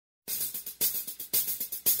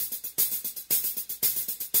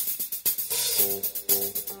Hi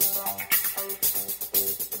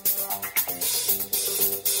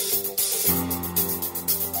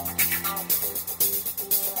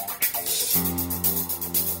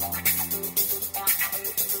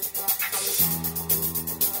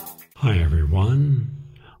everyone,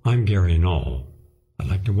 I'm Gary Null. I'd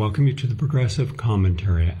like to welcome you to the Progressive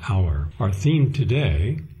Commentary Hour. Our theme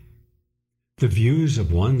today, the views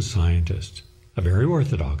of one scientist, a very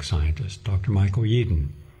orthodox scientist, Dr. Michael Yeadon.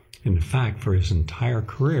 In fact, for his entire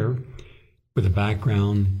career, with a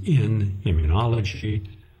background in immunology,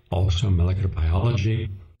 also molecular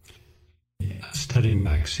biology, studying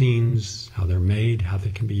vaccines, how they're made, how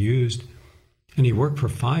they can be used. And he worked for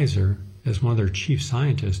Pfizer as one of their chief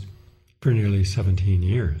scientists for nearly 17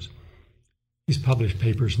 years. He's published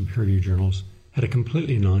papers in peer-reviewed journals, had a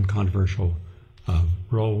completely non-controversial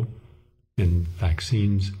role in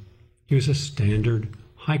vaccines. He was a standard,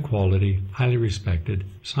 high-quality, highly respected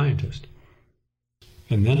scientist.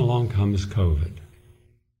 And then along comes COVID,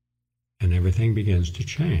 and everything begins to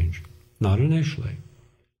change. Not initially,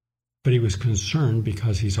 but he was concerned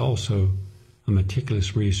because he's also a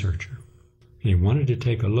meticulous researcher. And he wanted to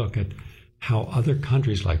take a look at how other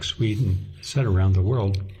countries like Sweden, etc., around the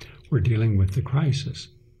world were dealing with the crisis.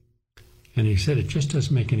 And he said it just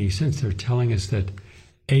doesn't make any sense. They're telling us that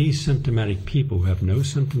asymptomatic people who have no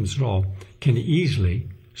symptoms at all can easily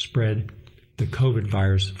spread the COVID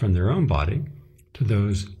virus from their own body to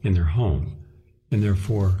those in their home. And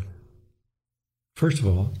therefore, first of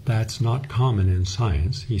all, that's not common in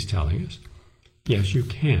science, he's telling us. Yes, you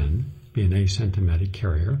can be an asymptomatic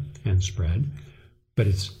carrier and spread, but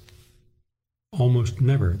it's almost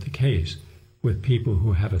never the case with people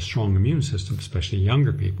who have a strong immune system, especially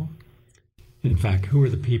younger people. In fact, who are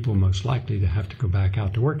the people most likely to have to go back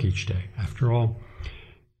out to work each day? After all,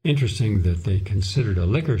 interesting that they considered a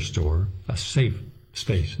liquor store a safe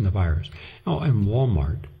space in the virus. Oh, and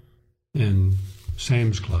Walmart and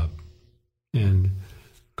Sam's Club and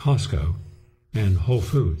Costco and Whole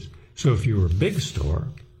Foods. So if you were a big store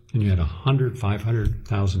and you had 100,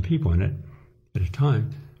 500,000 people in it at a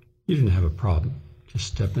time, you didn't have a problem. Just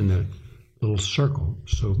step in the little circle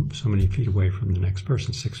so many feet away from the next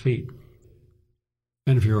person, 6 feet.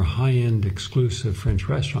 And if you're a high-end, exclusive French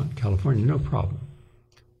restaurant in California, no problem.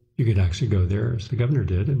 You could actually go there, as the governor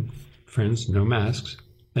did, and friends, no masks.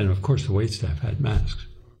 And of course, the waitstaff had masks.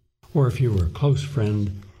 Or if you were a close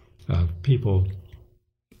friend of people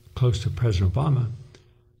close to President Obama,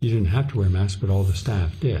 you didn't have to wear masks, but all the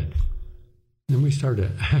staff did. And then we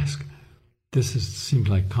started to ask, seems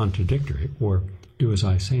like contradictory, or do as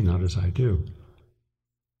I say, not as I do.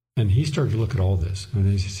 And he started to look at all this,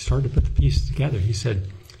 and as he started to put the pieces together, he said,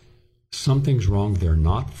 something's wrong, they're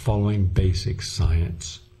not following basic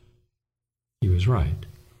science. He was right,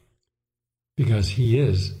 because he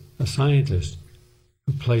is a scientist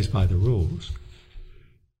who plays by the rules.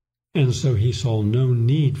 And so he saw no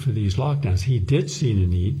need for these lockdowns. He did see the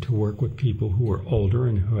need to work with people who were older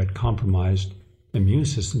and who had compromised immune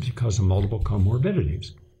systems because of multiple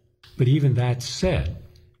comorbidities. But even that said,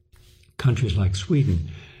 countries like Sweden,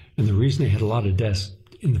 and the reason they had a lot of deaths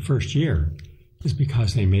in the first year is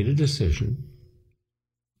because they made a decision,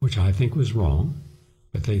 which I think was wrong,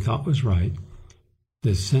 but they thought was right,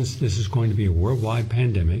 that since this is going to be a worldwide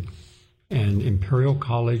pandemic, and Imperial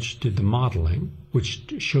College did the modeling,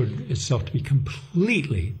 which showed itself to be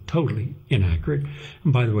completely, totally inaccurate.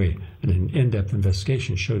 And by the way, an in-depth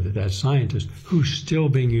investigation showed that scientist, who's still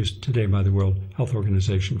being used today by the World Health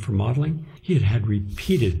Organization for modeling, he had had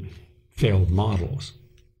repeated failed models.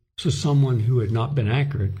 So someone who had not been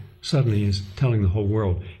accurate suddenly is telling the whole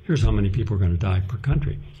world, here's how many people are going to die per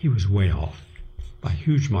country. He was way off by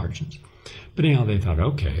huge margins. But anyhow, they thought,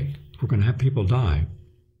 okay, if we're going to have people die,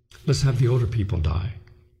 let's have the older people die.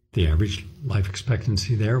 The average life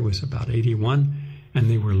expectancy there was about 81, and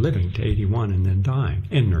they were living to 81 and then dying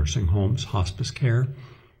in nursing homes, hospice care,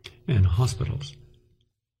 and hospitals.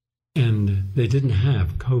 And they didn't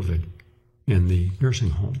have COVID in the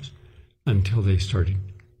nursing homes until they started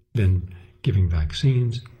then giving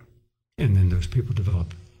vaccines, and then those people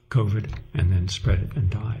developed COVID and then spread it and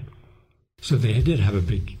died. So they did have a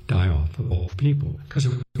big die-off of all people because it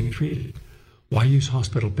was being treated. Why use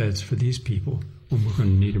hospital beds for these people when we're going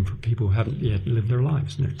to need them for people who haven't yet lived their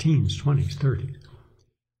lives in their teens, 20s, 30s?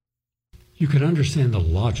 You could understand the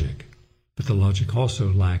logic, but the logic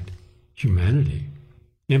also lacked humanity,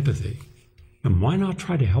 empathy. And why not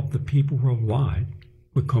try to help the people worldwide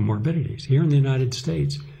with comorbidities? Here in the United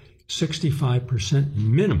States, 65%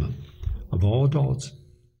 minimum of all adults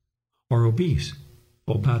are obese.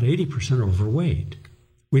 Well, about 80% are overweight.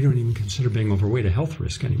 We don't even consider being overweight a health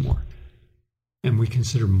risk anymore. And we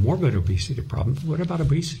consider morbid obesity a problem. But what about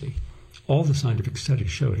obesity? All the scientific studies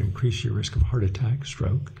show it increases your risk of heart attack,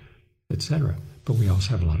 stroke, etc. But we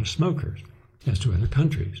also have a lot of smokers, as do other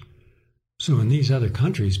countries. So in these other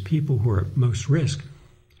countries, people who are at most risk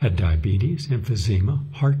had diabetes,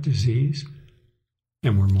 emphysema, heart disease,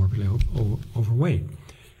 and were morbidly overweight.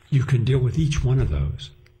 You can deal with each one of those.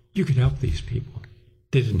 You could help these people.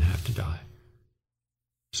 They didn't have to die.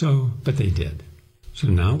 But they did. So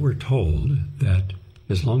now we're told that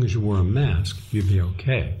as long as you wore a mask, you'd be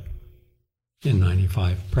okay. In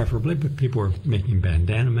 95 preferably, but people were making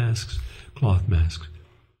bandana masks, cloth masks.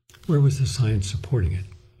 Where was the science supporting it?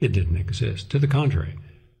 It didn't exist. To the contrary,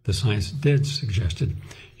 the science did suggested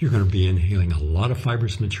you're going to be inhaling a lot of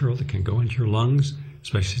fibrous material that can go into your lungs,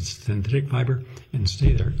 especially synthetic fiber, and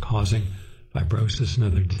stay there, causing fibrosis and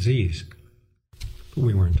other disease. But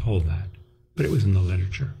we weren't told that. But it was in the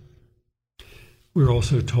literature. We were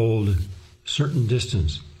also told certain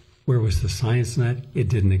distance. Where was the science in that? It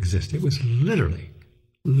didn't exist. It was literally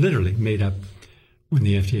made up when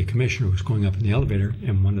the FDA commissioner was going up in the elevator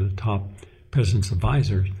and one of the top president's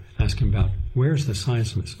advisors asked him about, where's the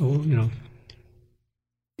science in this? Oh,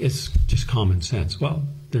 it's just common sense. Well,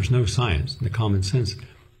 there's no science. The common sense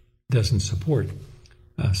doesn't support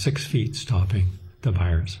 6 feet stopping the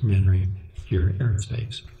virus from entering your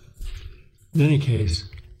airspace. In any case,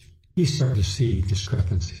 he started to see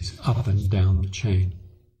discrepancies up and down the chain.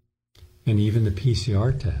 And even the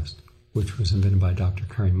PCR test, which was invented by Dr.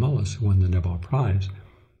 Kary Mullis, who won the Nobel Prize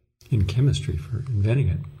in chemistry for inventing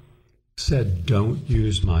it, said, don't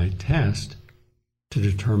use my test to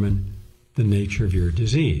determine the nature of your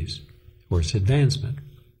disease or its advancement.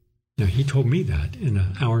 Now, he told me that in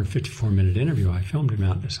an hour and 54-minute interview. I filmed him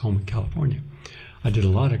out in his home in California. I did a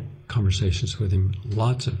lot of conversations with him,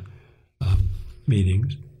 lots of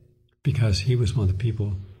meetings, because he was one of the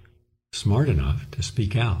people smart enough to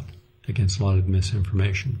speak out against a lot of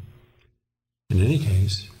misinformation. In any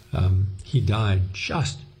case, he died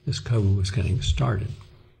just as COVID was getting started.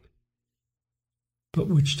 But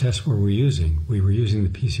which test were we using? We were using the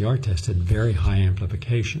PCR test at very high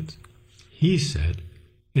amplifications. He said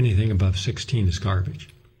anything above 16 is garbage.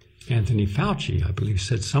 Anthony Fauci, I believe,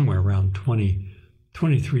 said somewhere around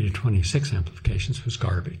 23 to 26 amplifications was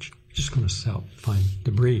garbage. Just going to find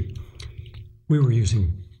debris. We were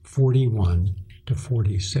using 41 to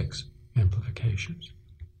 46 amplifications.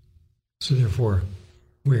 So therefore,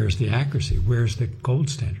 where's the accuracy? Where's the gold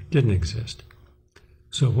standard? Didn't exist.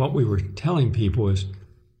 So what we were telling people is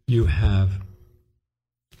you have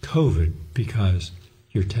COVID because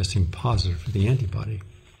you're testing positive for the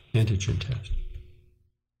antigen test.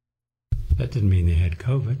 That didn't mean they had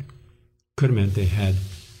COVID. Could have meant they had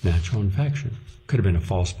natural infection. Could have been a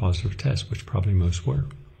false positive test, which probably most were.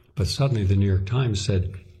 But suddenly the New York Times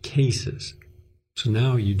said cases. So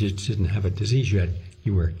now you didn't have a disease,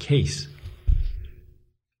 you were a case.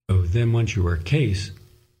 So then once you were a case,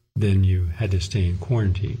 then you had to stay in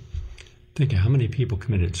quarantine. Think of how many people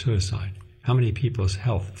committed suicide, how many people's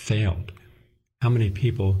health failed, how many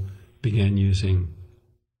people began using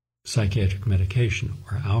psychiatric medication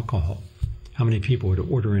or alcohol, how many people would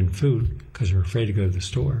order in food because they were afraid to go to the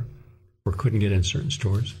store or couldn't get in certain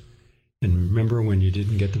stores. And remember when you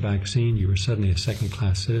didn't get the vaccine, you were suddenly a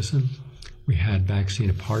second-class citizen. We had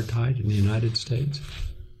vaccine apartheid in the United States.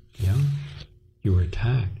 Yeah, you were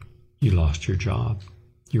attacked. You lost your job.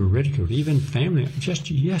 You were ridiculed. Even family.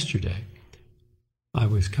 Just yesterday, I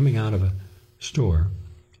was coming out of a store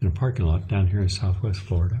in a parking lot down here in Southwest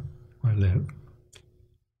Florida, where I live,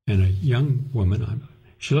 and a young woman,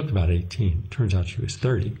 she looked about 18, turns out she was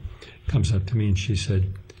 30, comes up to me and she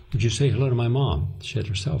said, would you say hello to my mom? She had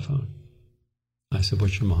her cell phone. I said,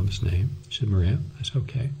 what's your mom's name? She said, Maria. I said,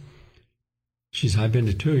 okay. She said, I've been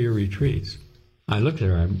to 2 of your retreats. I looked at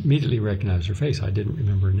her. I immediately recognized her face. I didn't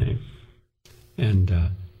remember her name.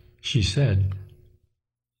 And she said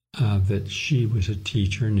that she was a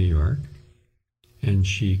teacher in New York, and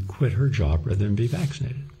she quit her job rather than be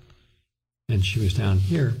vaccinated. And she was down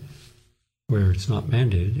here where it's not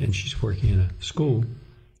mandated, and she's working in a school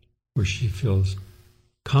where she feels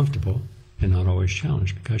comfortable and not always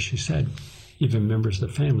challenged, because she said even members of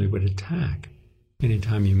the family would attack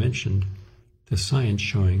anytime you mentioned the science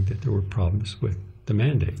showing that there were problems with the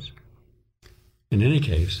mandates. In any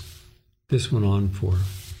case, this went on for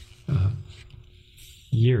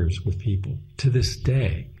years with people. To this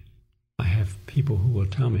day, I have people who will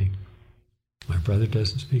tell me, my brother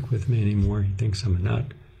doesn't speak with me anymore. He thinks I'm a nut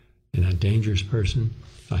and a dangerous person.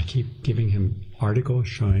 I keep giving him articles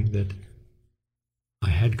showing that I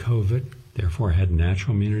had COVID, therefore I had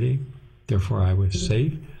natural immunity, therefore I was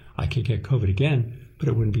safe. I could get COVID again, but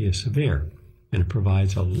it wouldn't be as severe. and it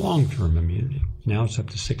provides a long-term immunity. Now it's up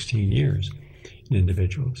to 16 years in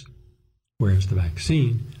individuals, whereas the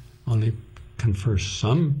vaccine only confers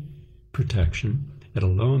some protection at a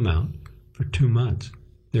low amount for 2 months.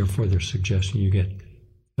 Therefore, they're suggesting you get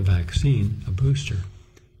the vaccine, a booster,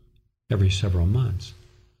 every several months,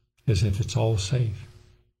 as if it's all safe.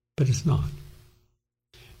 But it's not.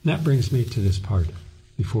 And that brings me to this part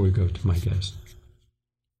before we go to my guest.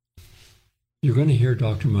 You're going to hear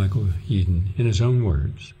Dr. Michael Yeadon, in his own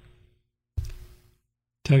words,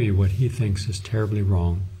 tell you what he thinks is terribly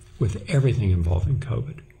wrong with everything involving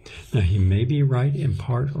COVID. Now, he may be right in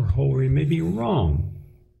part or whole, or he may be wrong.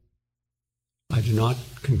 I do not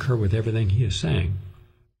concur with everything he is saying.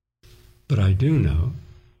 But I do know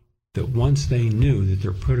that once they knew that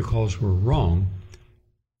their protocols were wrong,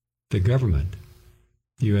 the government,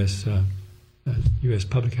 the U.S.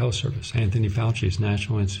 Public Health Service, Anthony Fauci's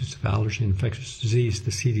National Institute of Allergy and Infectious Disease,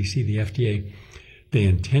 the CDC, the FDA, they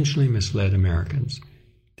intentionally misled Americans.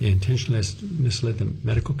 They intentionally misled the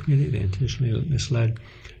medical community. They intentionally misled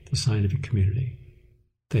the scientific community.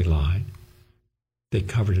 They lied. They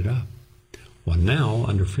covered it up. Well, now,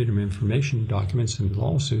 under Freedom of Information documents and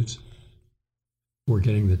lawsuits, we're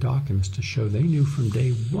getting the documents to show they knew from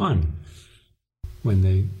day one, when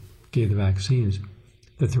they gave the vaccines,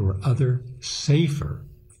 that there were other safer,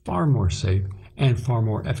 far more safe, and far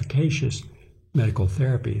more efficacious medical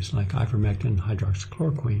therapies like ivermectin,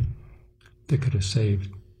 hydroxychloroquine, that could have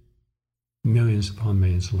saved millions upon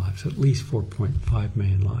millions of lives. At least 4.5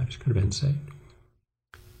 million lives could have been saved.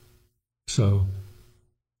 So,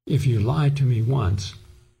 if you lied to me once,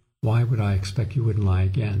 why would I expect you wouldn't lie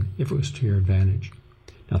again if it was to your advantage?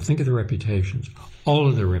 Now think of the reputations. All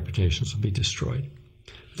of their reputations will be destroyed.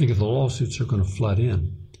 Think of the lawsuits that are going to flood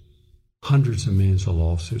in. Hundreds of millions of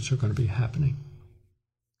lawsuits are going to be happening.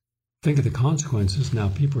 Think of the consequences. Now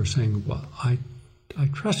people are saying, well, I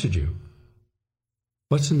trusted you.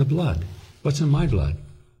 What's in the blood? What's in my blood?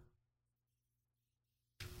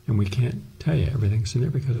 And we can't tell you everything's in there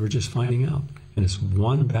because we're just finding out. And it's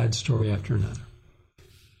one bad story after another.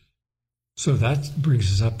 So that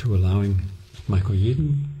brings us up to allowing Michael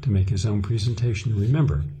Yeadon to make his own presentation.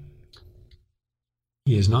 Remember,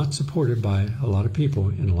 he is not supported by a lot of people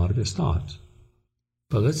in a lot of his thoughts.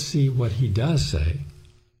 But let's see what he does say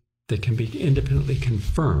that can be independently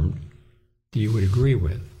confirmed that you would agree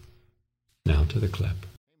with. Now to the clip.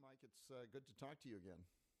 Hey, Mike, it's good to talk to you again.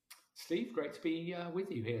 Steve, great to be with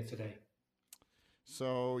you here today.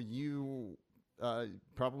 So you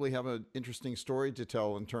probably have an interesting story to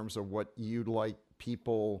tell in terms of what you'd like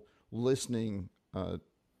people listening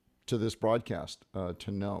to this broadcast to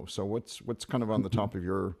know. So what's kind of on the top of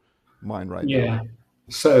your mind right now? Yeah.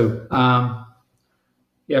 So,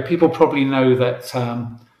 people probably know that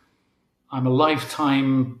I'm a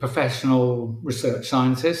lifetime professional research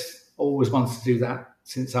scientist. Always wanted to do that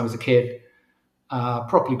since I was a kid.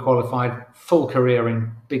 Properly qualified, full career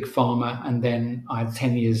in big pharma, and then I had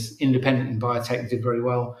 10 years independent in biotech and did very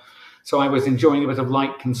well. So I was enjoying a bit of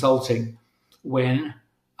light consulting when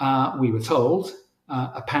we were told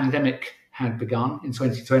a pandemic had begun in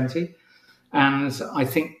 2020. And I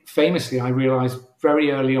think famously, I realized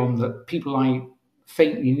very early on that people I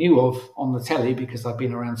faintly knew of on the telly, because I've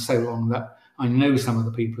been around so long that I know some of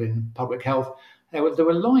the people in public health, they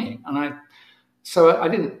were lying. And So I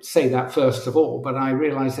didn't say that first of all, but I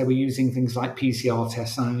realized they were using things like PCR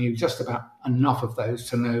tests, and I knew just about enough of those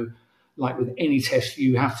to know, like with any test,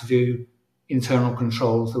 you have to do internal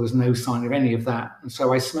controls. There was no sign of any of that. And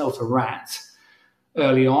so I smelt a rat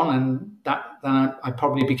early on, and then I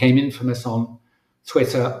probably became infamous on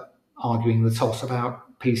Twitter, arguing the toss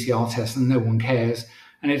about PCR tests, and no one cares.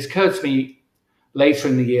 And it occurred to me later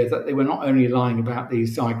in the year that they were not only lying about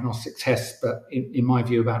these diagnostic tests, but in my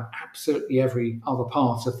view, about absolutely every other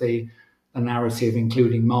part of the narrative,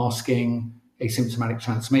 including masking, asymptomatic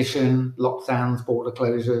transmission, lockdowns, border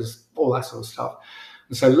closures, all that sort of stuff.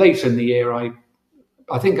 And so later in the year, I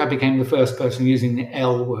think I became the first person using the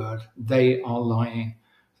L word. They are lying.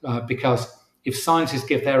 Because if scientists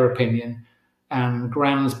give their opinion and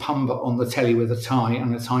Grand's pundit on the telly with a tie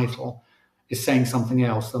and a title is saying something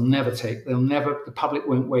else, the public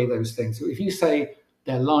won't weigh those things. So if you say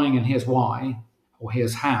they're lying and here's why, or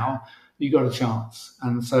here's how, you got a chance.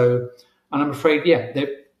 And I'm afraid,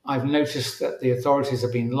 I've noticed that the authorities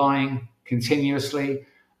have been lying continuously.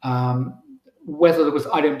 Whether there was,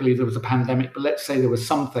 I don't believe there was a pandemic, but let's say there was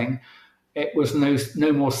something, it was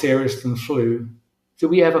no more serious than flu. Do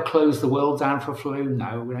we ever close the world down for flu?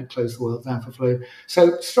 No, we don't close the world down for flu.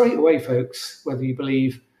 So straight away, folks, whether you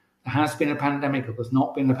believe there has been a pandemic or there's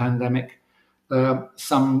not been a pandemic,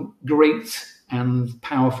 some great and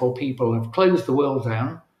powerful people have closed the world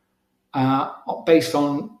down based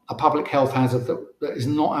on a public health hazard that is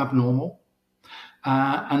not abnormal.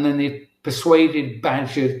 And then they've persuaded,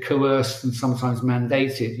 badgered, coerced, and sometimes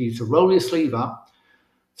mandated you to roll your sleeve up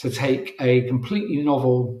to take a completely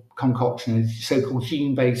novel concoction, so-called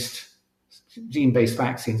gene-based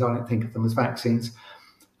vaccines. I don't think of them as vaccines.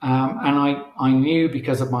 And I knew,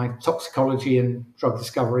 because of my toxicology and drug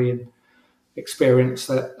discovery and experience,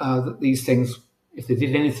 that these things, if they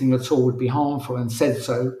did anything at all, would be harmful, and said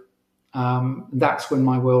so. That's when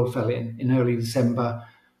my world fell in early December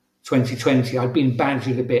 2020. I'd been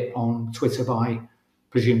badgered a bit on Twitter by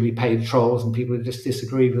presumably paid trolls and people who just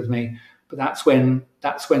disagreed with me. But that's when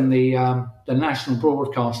the national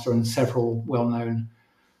broadcaster and several well-known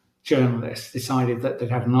journalists decided that they'd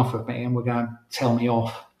had enough of me and were going to tell me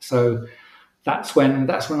off. So that's when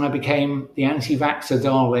I became the anti-vaxxer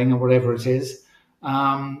darling, or whatever it is.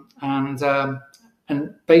 And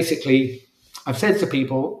basically, I've said to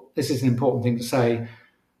people, this is an important thing to say,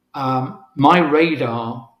 my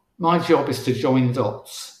job is to join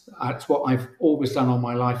dots. That's what I've always done all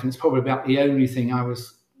my life, and it's probably about the only thing I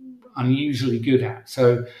was unusually good at.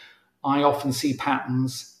 So I often see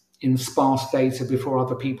patterns in sparse data before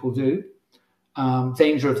other people do.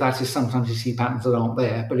 Danger of that is sometimes you see patterns that aren't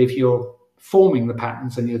there, but if you're forming the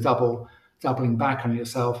patterns and you're doubling back on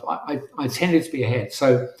yourself, I tended to be ahead.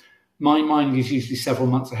 So my mind is usually several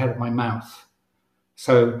months ahead of my mouth.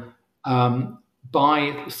 So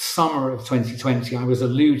by summer of 2020, I was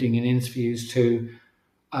alluding in interviews to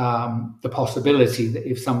the possibility that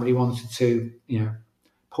if somebody wanted to,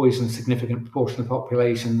 poison a significant proportion of the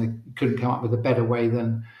population, they couldn't come up with a better way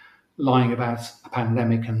than lying about a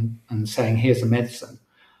pandemic and saying, here's a medicine.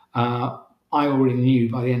 I already knew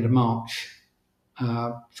by the end of March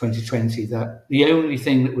 2020 that the only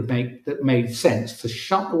thing that made sense to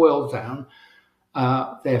shut the world down,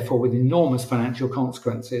 therefore with enormous financial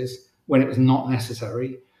consequences when it was not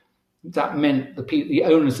necessary, that meant the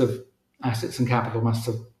owners of assets and capital must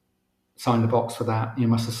have signed a box for that. You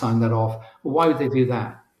must have signed that off. Well, why would they do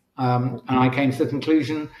that? And I came to the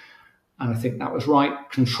conclusion, and I think that was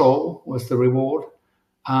right, control was the reward.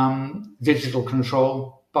 Digital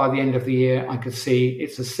control. By the end of the year, I could see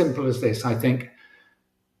it's as simple as this. I think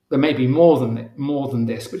there may be more than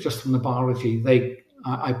this, but just from the biology,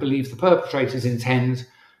 I believe the perpetrators intend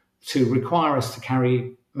to require us to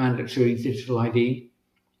carry mandatory digital ID,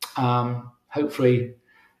 hopefully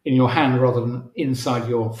in your hand rather than inside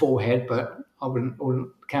your forehead, but I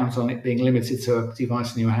wouldn't count on it being limited to a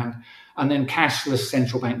device in your hand. And then cashless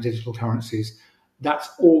central bank digital currencies. That's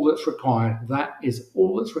all that's required. That is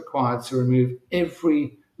all that's required to remove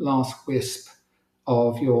every last wisp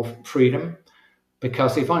of your freedom.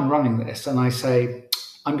 Because if I'm running this and I say,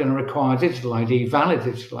 I'm going to require digital ID, valid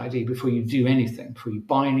digital ID, before you do anything, before you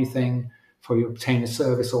buy anything, before you obtain a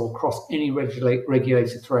service or cross any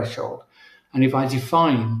regulated threshold. And if I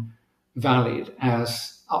define valid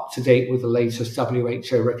as up to date with the latest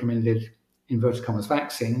WHO recommended, inverted commas,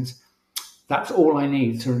 vaccines, that's all I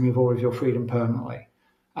need to remove all of your freedom permanently.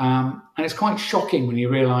 And it's quite shocking when you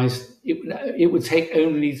realize it would take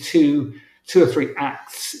only two or three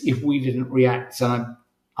acts if we didn't react. And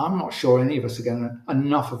I'm not sure any of us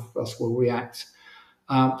enough of us will react.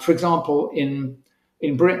 For example,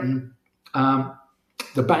 in Britain,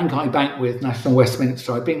 the bank I bank with, National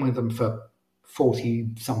Westminster, I've been with them for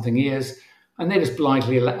 40 something years, and they just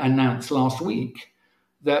blithely announced last week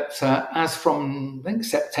that as from, I think,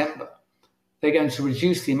 September, they're going to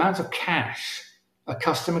reduce the amount of cash a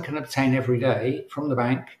customer can obtain every day from the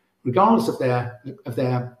bank, regardless of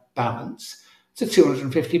their balance, to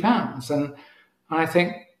 £250. And I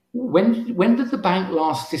think, when did the bank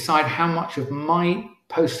last decide how much of my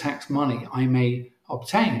post-tax money I may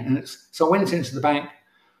obtain? And so I went into the bank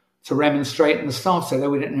to remonstrate, and the staff said,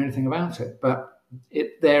 we didn't know anything about it. But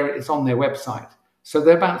it's on their website. So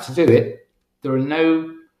they're about to do it. There are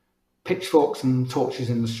no pitchforks and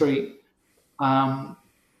torches in the street.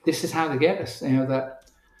 This is how they get us.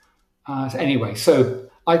 Anyway, so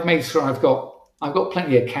I've made sure I've got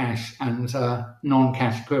plenty of cash and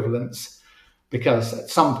non-cash equivalents, because at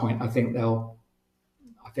some point I think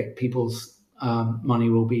people's money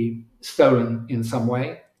will be stolen in some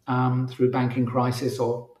way through banking crisis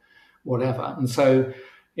or whatever. And so,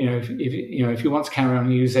 if you want to carry on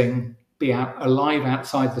be alive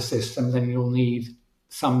outside the system, then you'll need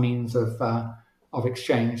some means of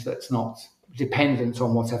exchange that's not dependent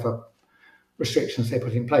on whatever restrictions they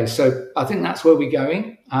put in place. So I think that's where we're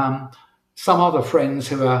going. Some other friends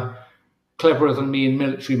who are cleverer than me in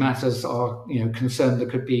military matters are, concerned there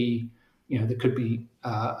could be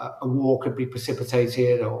a war could be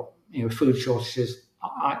precipitated, or food shortages.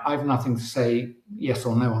 I have nothing to say yes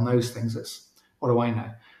or no on those things. That's what do I know.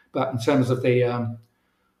 But in terms of the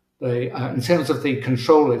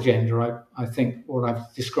control agenda, I think what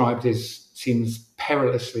I've described seems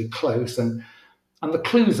perilously close, and the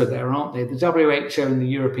clues are there, aren't they? The WHO and the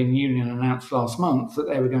European Union announced last month that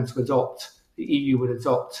they were going to adopt, the EU would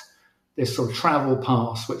adopt this sort of travel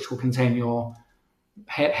pass, which will contain your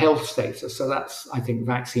health status. So that's, I think,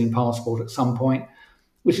 vaccine passport at some point,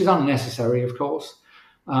 which is unnecessary, of course.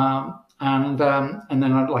 And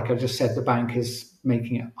then, like I just said, the bank is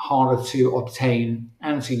making it harder to obtain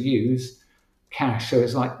and to use cash. So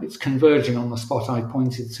it's converging on the spot I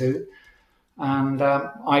pointed to. And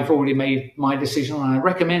I've already made my decision, and I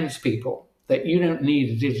recommend to people that you don't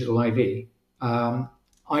need a digital ID. I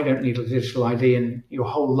don't need a digital ID, and your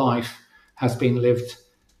whole life has been lived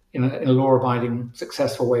in a law-abiding,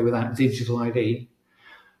 successful way without digital ID.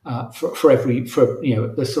 For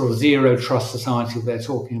the sort of zero trust society they're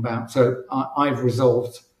talking about. So I've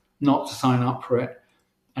resolved not to sign up for it.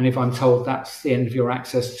 And if I'm told that's the end of your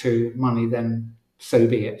access to money, then so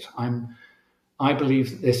be it. I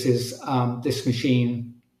believe that this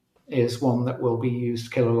machine is one that will be used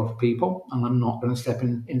to kill a lot of people, and I'm not going to step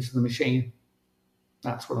into the machine.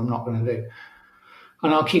 That's what I'm not going to do.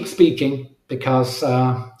 And I'll keep speaking because,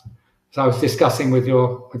 as I was discussing with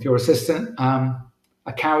your assistant,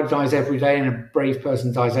 a coward dies every day and a brave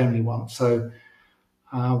person dies only once. So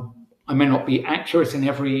I may not be accurate in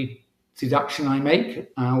every deduction I make.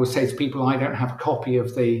 I always say to people, I don't have a copy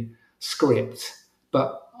of the script,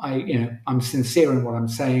 but I'm sincere in what I'm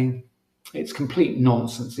saying. It's complete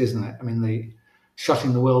nonsense, isn't it? I mean,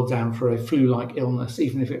 shutting the world down for a flu-like illness,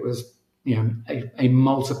 even if it was, a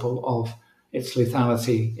multiple of its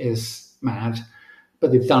lethality, is mad.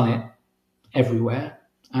 But they've done it everywhere.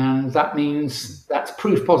 And that means that's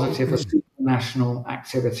proof positive of supranational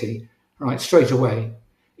activity, right? Straight away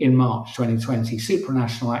in March 2020,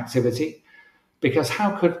 supranational activity, because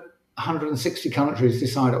how could 160 countries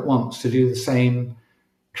decide at once to do the same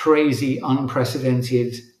crazy,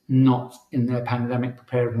 unprecedented, not in their pandemic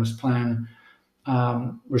preparedness plan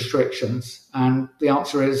restrictions? And the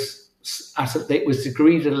answer is it was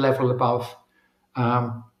agreed at a level above.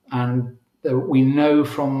 And we know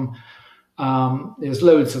from there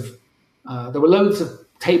were loads of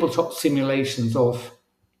tabletop simulations of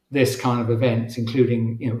this kind of event,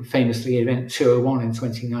 including, famously Event 201 in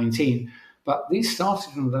 2019. But these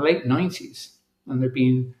started in the late 90s, and there have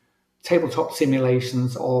been tabletop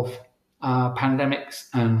simulations of pandemics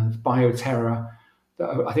and bioterror.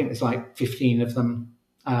 I think there's like 15 of them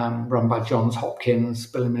run by Johns Hopkins,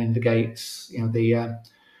 Bill and Melinda Gates, the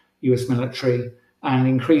US military, and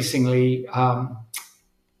increasingly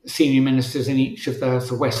senior ministers in each of the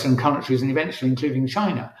sort of Western countries, and eventually including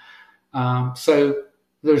China. So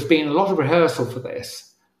there's been a lot of rehearsal for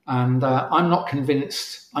this, and I'm not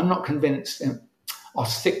convinced. I'll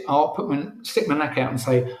stick my neck out and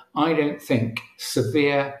say I don't think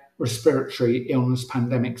severe respiratory illness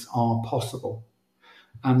pandemics are possible,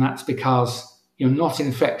 and that's because you're not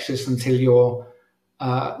infectious until you're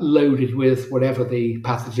loaded with whatever the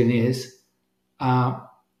pathogen is,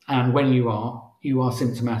 and when you are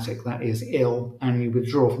symptomatic, that is ill, and you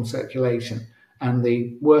withdraw from circulation. And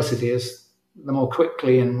the worse it is, the more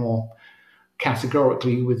quickly and more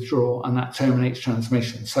categorically you withdraw, and that terminates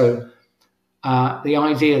transmission. So the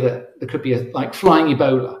idea that there could be like flying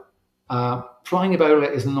Ebola. Flying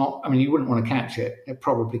Ebola is not, you wouldn't want to catch it. It'd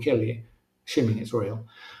probably kill you, assuming it's real.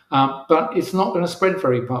 But it's not going to spread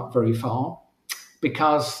very far,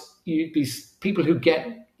 because people who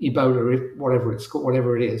get Ebola, whatever it's called,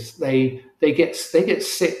 whatever it is, they get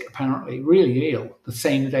sick, apparently, really ill, the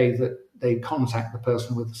same day that they contact the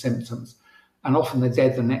person with the symptoms, and often they're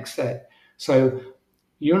dead the next day. So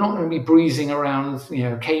you're not going to be breezing around,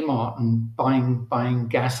 Kmart and buying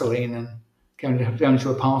gasoline and going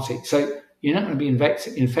to a party. So you're not going to be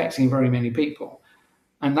infecting very many people,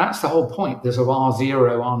 and that's the whole point. There's a R0,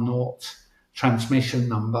 R0 transmission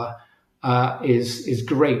number. Is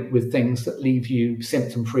great with things that leave you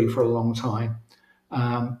symptom-free for a long time.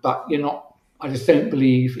 But I just don't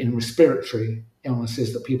believe in respiratory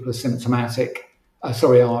illnesses that people are symptomatic,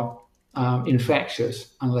 are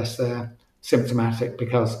infectious unless they're symptomatic,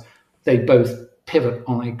 because they both pivot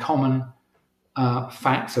on a common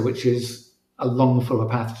factor, which is a lung full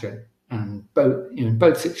of pathogen. And in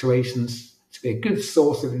both situations, to be a good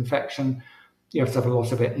source of infection, you have to have a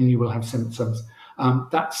lot of it and you will have symptoms.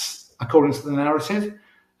 That's according to the narrative.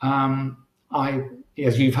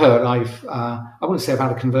 As you've heard, I wouldn't say I've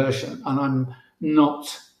had a conversion, and I'm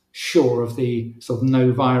not sure of the sort of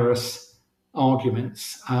no virus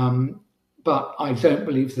arguments. but I don't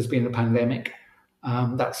believe there's been a pandemic.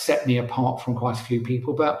 That set me apart from quite a few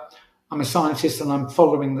people, but I'm a scientist and I'm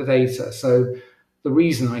following the data. So the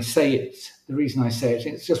reason I say it,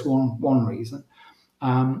 it's just one reason.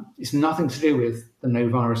 It's nothing to do with the no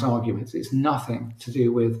virus arguments. It's nothing to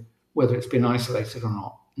do with whether it's been isolated or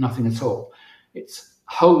not. Nothing at all. It's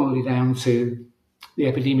wholly down to the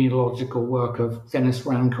epidemiological work of Dennis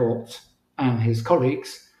Rancourt and his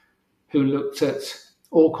colleagues, who looked at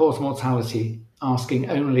all-cause mortality, asking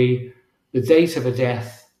only the date of a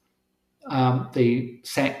death, the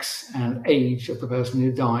sex and age of the person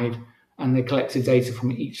who died, and they collected data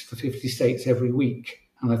from each of the 50 states every week.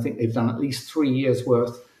 And I think they've done at least 3 years'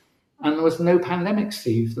 worth. And there was no pandemic,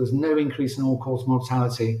 Steve. There was no increase in all-cause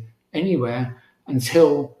mortality anywhere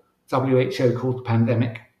until WHO called the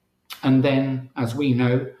pandemic. And then, as we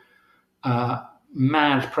know,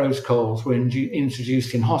 mad protocols were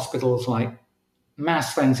introduced in hospitals, like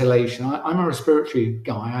mass ventilation. I'm a respiratory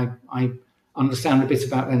guy. I understand a bit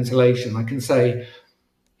about ventilation. I can say,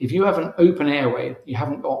 if you have an open airway, you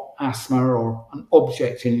haven't got asthma or an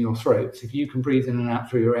object in your throat, if you can breathe in and out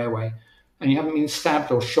through your airway, and you haven't been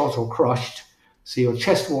stabbed or shot or crushed, so your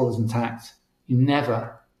chest wall is intact, you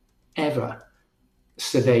never, ever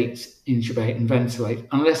sedate, intubate and ventilate,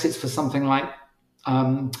 unless it's for something like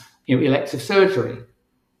elective surgery.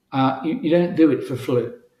 You don't do it for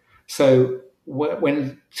flu. So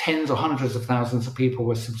when tens or hundreds of thousands of people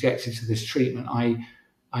were subjected to this treatment,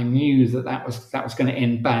 I knew that was going to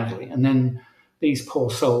end badly. And then these poor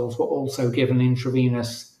souls were also given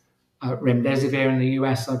intravenous remdesivir in the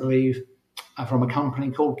US, I believe, from a company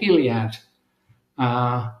called Gilead.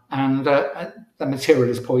 And the material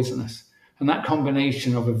is poisonous. And that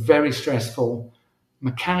combination of a very stressful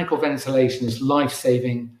mechanical ventilation is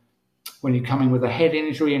life-saving when you're coming with a head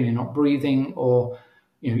injury and you're not breathing, or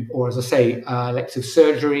as I say, elective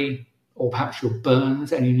surgery, or perhaps you're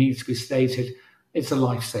burned and you need to be sedated. It's a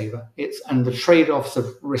lifesaver. And the trade-offs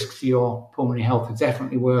of risk to your pulmonary health are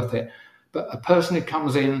definitely worth it. But a person who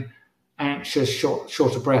comes in anxious, short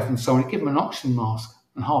of breath and so on, give them an oxygen mask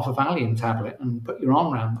and half a Valium tablet and put your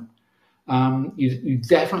arm around them. You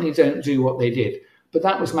definitely don't do what they did. But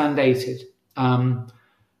that was mandated.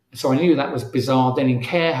 So I knew that was bizarre. Then in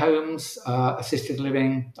care homes, assisted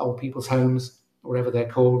living, old people's homes, whatever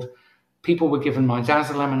they're called, people were given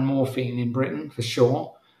midazolam and morphine in Britain, for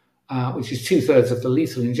sure, which is 2/3 of the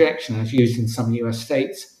lethal injection as used in some US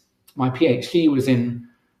states. My PhD was in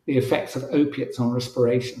the effects of opiates on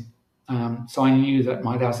respiration. So I knew that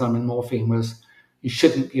midazolam and morphine you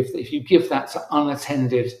shouldn't give, if you give that to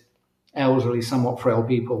unattended, elderly, somewhat frail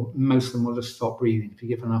people, most of them will just stop breathing if you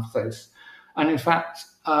give enough of those. And in fact,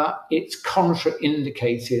 it's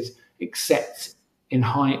contraindicated except in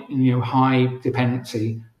high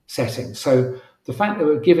dependency settings. So the fact that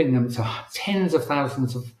we're giving them to tens of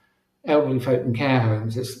thousands of elderly folk in care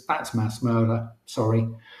homes, that's mass murder, sorry.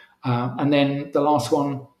 And then the last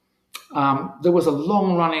one, there was a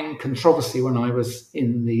long-running controversy when I was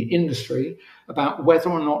in the industry about whether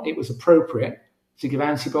or not it was appropriate to give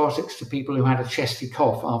antibiotics to people who had a chesty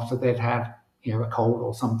cough after they'd had a cold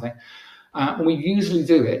or something. We usually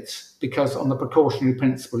do it because on the precautionary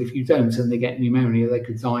principle, if you don't and they get pneumonia, they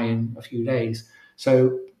could die in a few days.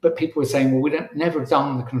 So, but people were saying, well, we've never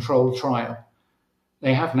done the controlled trial.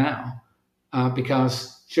 They have now,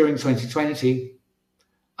 because during 2020,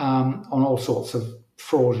 on all sorts of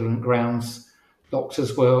fraudulent grounds,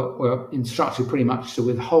 doctors were instructed pretty much to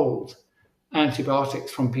withhold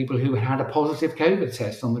antibiotics from people who had a positive COVID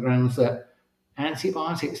test on the grounds that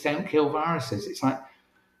antibiotics don't kill viruses. It's like,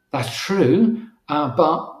 that's true,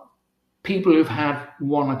 but people who've had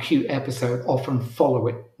one acute episode often follow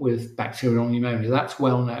it with bacterial pneumonia. That's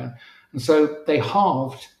well known. And so they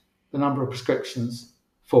halved the number of prescriptions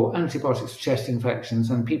for antibiotics for chest infections,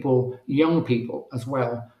 and young people as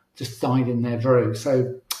well, just died in their droves.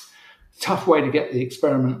 So tough way to get the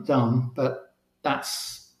experiment done, but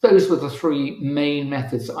those were the three main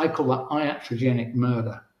methods. I call that iatrogenic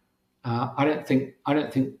murder. I don't think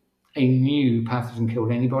a new pathogen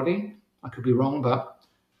killed anybody. I could be wrong, but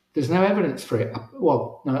there's no evidence for it.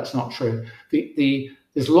 Well, no, that's not true.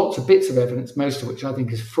 There's lots of bits of evidence, most of which I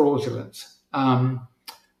think is fraudulent.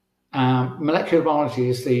 Molecular biology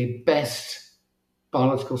is the best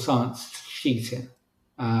biological science to cheat in,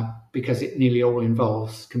 because it nearly all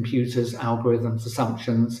involves computers, algorithms,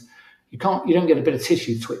 assumptions. You don't get a bit of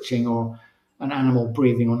tissue twitching or an animal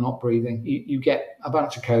breathing or not breathing. You get a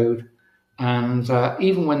bunch of code. And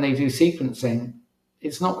even when they do sequencing,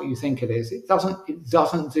 it's not what you think it is. It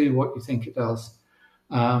doesn't do what you think it does.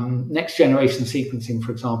 Next generation sequencing,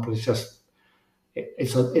 for example, is just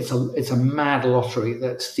it's a mad lottery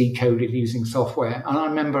that's decoded using software. And I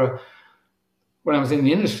remember when I was in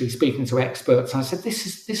the industry speaking to experts, I said,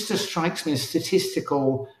 this just strikes me as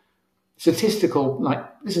statistical, like,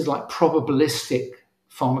 this is like probabilistic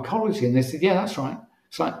pharmacology. And they said, yeah, that's right.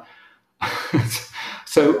 It's like,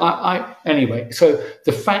 so anyway, so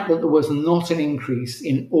the fact that there was not an increase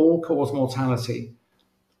in all-cause mortality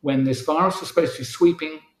when this virus was supposed to be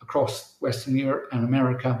sweeping across Western Europe and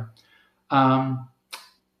America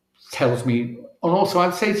tells me, and also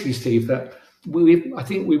I'd say to you, Steve, that I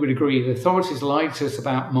think we would agree the authorities lied to us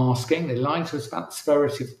about masking. They lied to us about the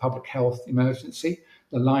severity of the public health emergency.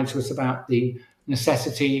 They lied to us about the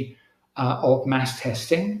necessity of mass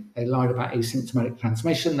testing. They lied about asymptomatic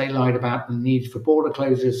transmission. They lied about the need for border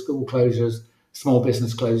closures, school closures, small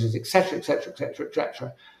business closures, etc., etc., etc.,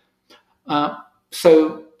 etc.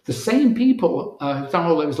 So the same people who've done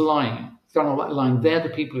all those lying, they're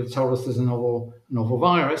the people who told us there's a novel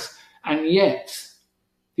virus, and yet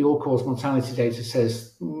the all-cause mortality data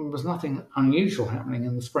says there's nothing unusual happening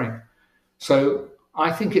in the spring. So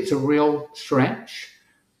I think it's a real stretch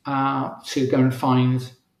to go and find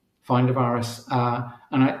a virus.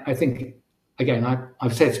 And I think, again,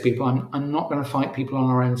 I've said to people, I'm not going to fight people on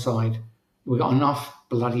our own side. We've got enough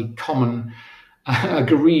bloody common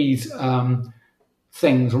agreed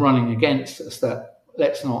things running against us that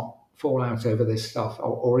let's not fall out over this stuff.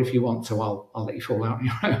 Or if you want to, I'll let you fall out on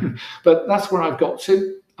your own. But that's where I've got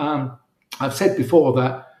to. I've said before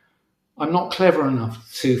that I'm not clever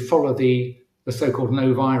enough to follow the so-called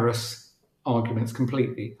no virus arguments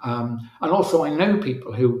completely. And also I know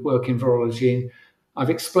people who work in virology, and I've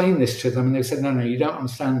explained this to them and they've said, no, you don't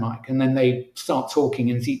understand, Mike. And then they start talking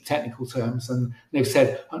in deep technical terms and they've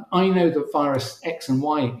said, I know that virus X and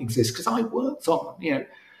Y exist because I worked on them,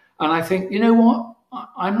 And I think, you know what?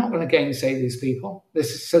 I'm not going to gainsay these people.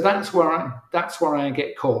 So that's where I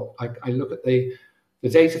get caught. I look at the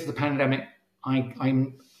data for the pandemic.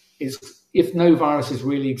 If no viruses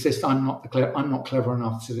really exist, I'm not clever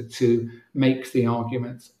enough to make the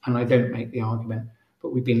argument, and I don't make the argument.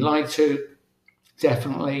 But we've been lied to,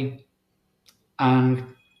 definitely, and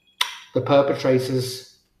the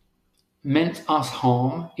perpetrators meant us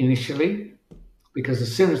harm initially, because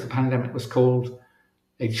as soon as the pandemic was called,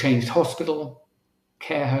 they changed hospital,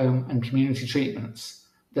 care home, and community treatments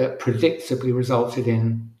that predictably resulted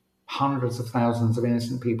in hundreds of thousands of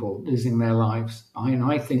innocent people losing their lives.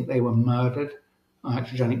 I think they were murdered,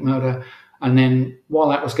 iatrogenic murder. And then while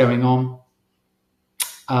that was going on,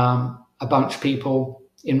 a bunch of people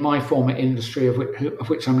in my former industry, of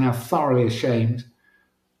which I'm now thoroughly ashamed,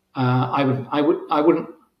 I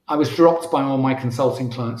was dropped by all my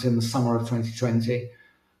consulting clients in the summer of 2020,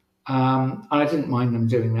 and I didn't mind them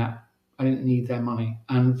doing that. I didn't need their money.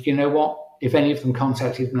 And you know what? If any of them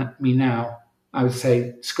contacted me now, I would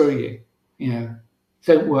say, screw you,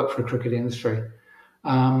 don't work for a crooked industry.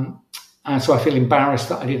 And so I feel embarrassed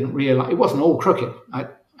that I didn't realize it wasn't all crooked.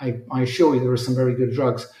 I assure you there are some very good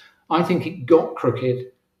drugs. I think it got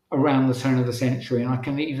crooked around the turn of the century. And I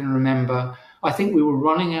can even remember, I think we were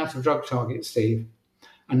running out of drug targets, Steve,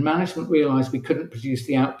 and management realized we couldn't produce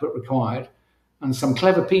the output required. And some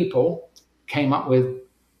clever people came up with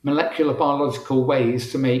molecular biological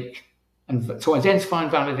ways to make and to identify and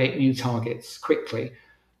validate new targets quickly.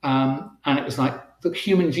 And it was like the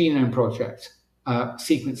Human Genome Project,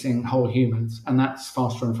 sequencing whole humans, and that's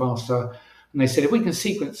faster and faster. And they said, if we can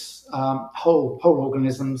sequence whole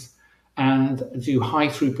organisms and do high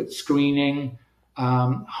throughput screening,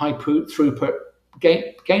 high throughput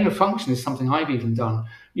gain of function is something I've even done.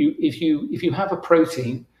 If you have a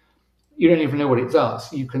protein, you don't even know what it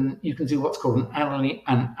does. You can do what's called an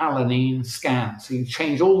alanine scan. So you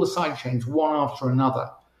change all the side chains one after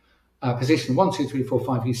another. Position 1, 2, 3, 4,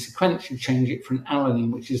 5. You sequence. You change it for an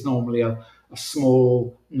alanine, which is normally a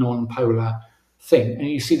small non-polar thing, and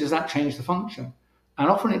you see, does that change the function? And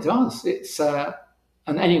often it does.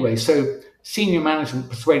 And anyway, so senior management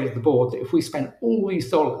persuaded the board that if we spent all these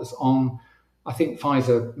dollars on, I think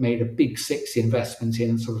Pfizer made a big six investment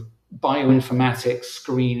in sort of bioinformatics,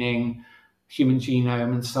 screening, human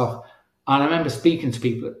genome and stuff. And I remember speaking to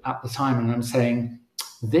people at the time and I'm saying,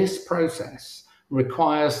 this process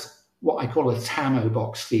requires what I call a TAMO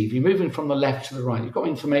box, Steve. You're moving from the left to the right. You've got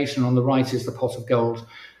information on the right is the pot of gold.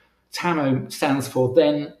 TAMO stands for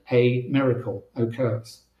then a miracle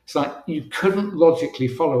occurs. It's like you couldn't logically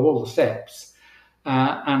follow all the steps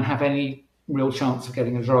and have any real chance of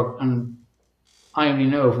getting a drug. And I only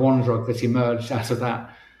know of one drug that emerged out of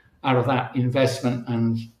that investment,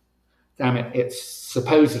 and damn it, it's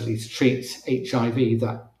supposedly to treat HIV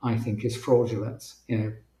that I think is fraudulent.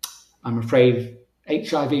 I'm afraid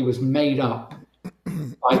HIV was made up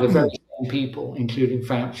by the very same people, including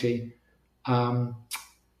Fauci,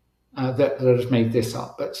 that have made this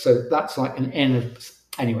up. But so that's like an N of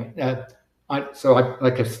anyway.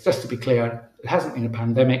 Just to be clear, it hasn't been a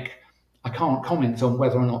pandemic. I can't comment on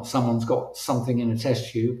whether or not someone's got something in a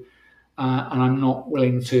test tube, and I'm not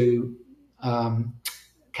willing to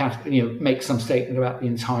make some statement about the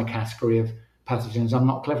entire category of pathogens. I'm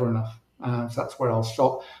not clever enough, so that's where I'll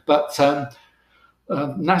stop. But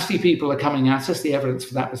nasty people are coming at us. The evidence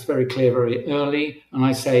for that was very clear very early, and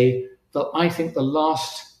I say that I think the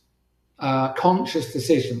last conscious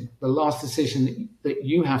decision, the last decision that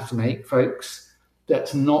you have to make, folks,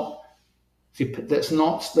 that's not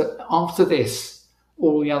that after this,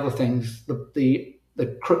 all the other things, the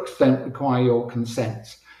crooks don't require your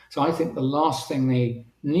consent. So I think the last thing they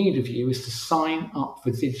need of you is to sign up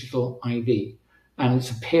for digital ID. And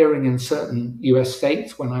it's appearing in certain US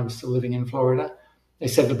states. When I was still living in Florida, they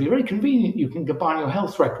said it'll be very convenient. You can combine your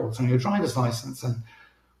health records and your driver's license and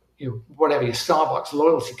your Starbucks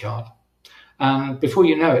loyalty card. And before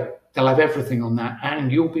you know it, they'll have everything on that,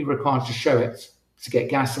 and you'll be required to show it to get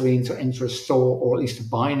gasoline, to enter a store, or at least to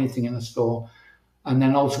buy anything in a store, and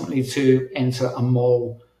then ultimately to enter a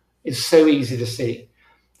mall. It's so easy to see.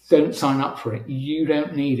 Don't sign up for it. You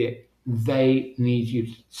don't need it. They need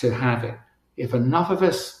you to have it. If enough of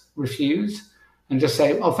us refuse and just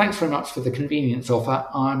say, oh, thanks very much for the convenience offer,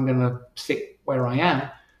 I'm going to stick where I am,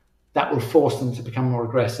 that will force them to become more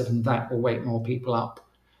aggressive, and that will wake more people up.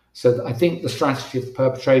 So I think the strategy of the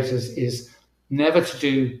perpetrators is never to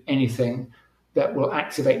do anything that will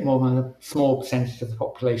activate more than a small percentage of the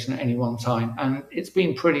population at any one time. And it's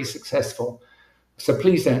been pretty successful. So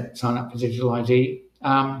please don't sign up for digital ID.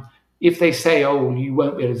 If they say, oh, you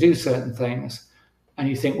won't be able to do certain things, and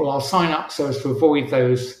you think, well, I'll sign up so as to avoid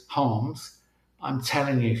those harms, I'm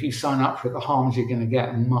telling you, if you sign up for it, the harms you're going to get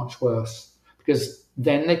are much worse. Because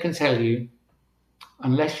then they can tell you,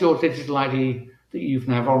 unless your digital ID that you've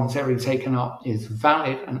now voluntarily taken up is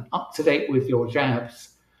valid and up to date with your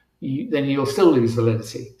jabs, then you'll still lose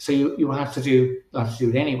validity. So you'll have to do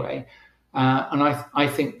it anyway. And I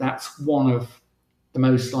think that's one of the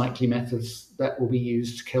most likely methods that will be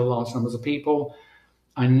used to kill large numbers of people.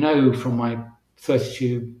 I know from my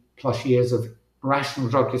 32 plus years of rational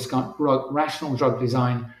drug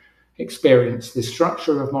design experience, the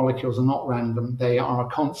structure of molecules are not random. They are a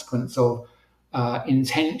consequence of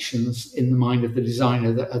intentions in the mind of the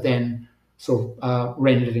designer that are then sort of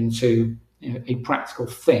rendered into a practical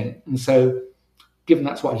thing. And so, given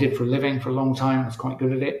that's what I did for a living for a long time, I was quite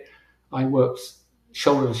good at it. I worked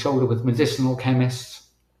shoulder to shoulder with medicinal chemists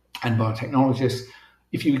and biotechnologists.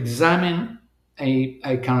 If you examine a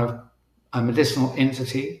kind of a medicinal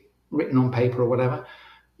entity written on paper or whatever,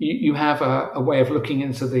 you have a way of looking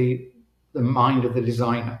into the mind of the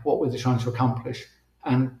designer. What were they trying to accomplish?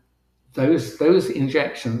 And those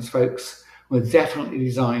injections, folks, were definitely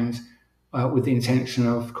designed with the intention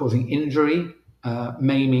of causing injury,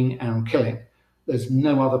 maiming, and killing. There's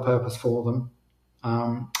no other purpose for them.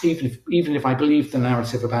 Even if I believe the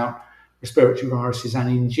narrative about respiratory viruses and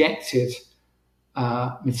injected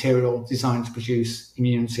material designed to produce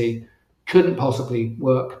immunity couldn't possibly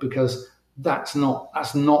work, because that's not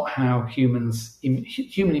how human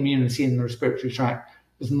immunity in the respiratory tract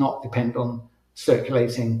does not depend on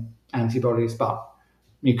circulating antibodies, but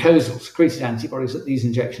mucosal secreted antibodies that these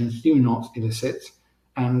injections do not elicit,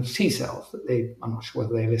 and T cells that I'm not sure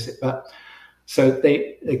whether they elicit, but so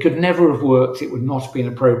they could never have worked. It would not have been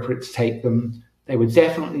appropriate to take them. They were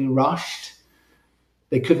definitely rushed.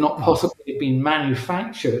 They could not possibly have been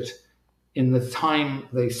manufactured in the time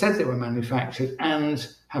they said they were manufactured and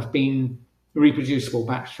have been reproducible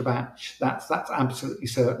batch to batch. That's absolutely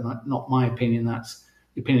certain. Not my opinion. That's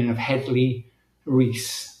the opinion of Hedley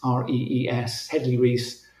Rees, R-E-E-S, Hedley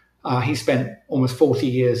Rees. He spent almost 40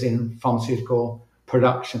 years in pharmaceutical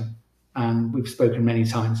production, and we've spoken many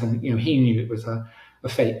times, and he knew it was a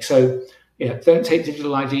fake. So don't take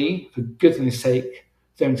digital ID, for goodness sake.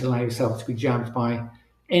 Don't allow yourself to be jabbed by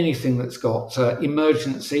anything that's got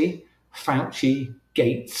emergency, Fauci,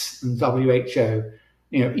 Gates, and WHO.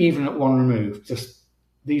 Even at one remove, just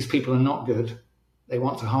these people are not good. They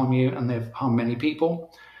want to harm you, and they've harmed many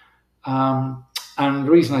people. And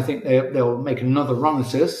the reason I think they'll make another run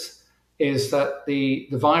at us is that the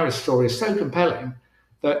virus story is so compelling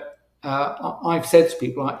that I've said to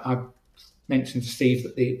people, I've mentioned to Steve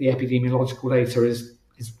that the epidemiological data is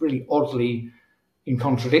really oddly in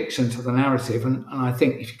contradiction to the narrative. And I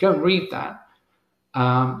think if you go and read that,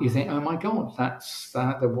 you think, oh my God,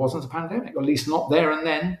 there wasn't a pandemic, or at least not there and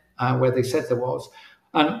then where they said there was.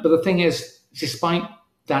 But the thing is, despite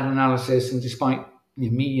that analysis and despite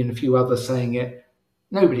me and a few others saying it,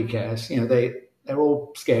 nobody cares. They're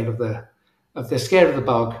all scared of they're scared of the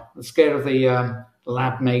bug, they're scared of the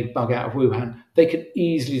lab-made bug out of Wuhan. They could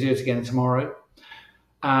easily do it again tomorrow,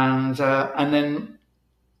 and then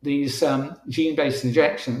these gene-based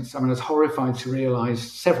injections. I mean, I was horrified to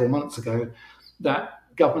realise several months ago that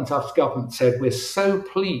government after government said we're so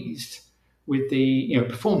pleased with the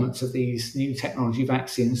performance of these new technology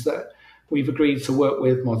vaccines that we've agreed to work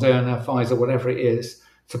with Moderna, Pfizer, whatever it is,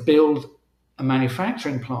 to build a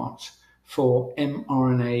manufacturing plant for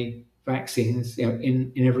mRNA vaccines,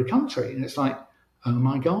 in every country. And it's like, oh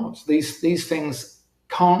my God, these things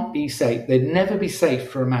can't be safe. They'd never be safe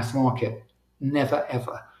for a mass market, never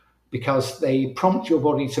ever, because they prompt your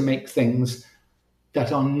body to make things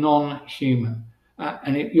that are non-human.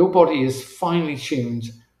 Your body is finely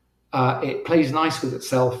tuned. It plays nice with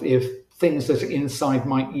itself if things that are inside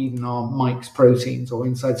Mike Eden are Mike's proteins, or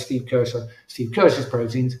inside Steve Kirsch's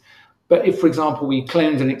proteins. But if, for example, we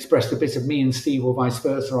cloned and expressed a bit of me and Steve, or vice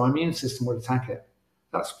versa, our immune system would attack it.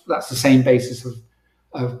 That's the same basis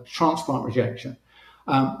of transplant rejection.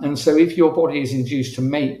 And so if your body is induced to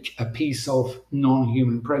make a piece of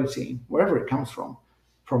non-human protein, wherever it comes from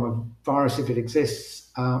a virus if it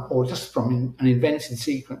exists, or just from an invented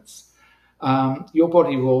sequence, your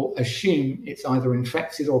body will assume it's either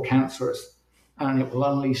infected or cancerous, and it will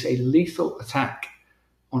unleash a lethal attack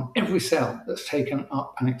on every cell that's taken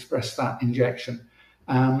up and expressed that injection.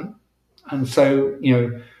 And so,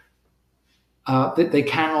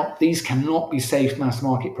 these cannot be safe mass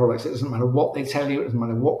market products. It doesn't matter what they tell you. It doesn't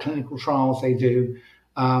matter what clinical trials they do.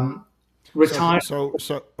 So let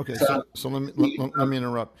me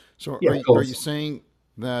interrupt. So are you saying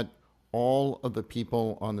that all of the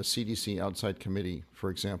people on the CDC outside committee, for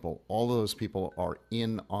example, all of those people are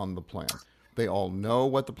in on the plan? They all know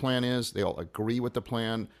what the plan is. They all agree with the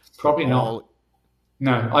plan. Probably not.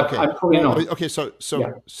 No, I'm probably not. Okay, so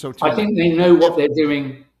I think they know what they're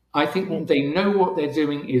doing. I think they know what they're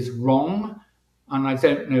doing is wrong, and I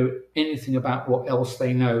don't know anything about what else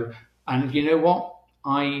they know. And you know what?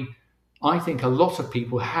 I think a lot of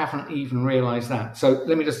people haven't even realised that. So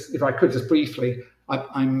let me just, if I could just briefly,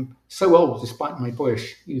 I'm so old, despite my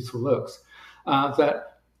boyish, youthful looks,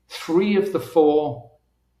 that 3 of the 4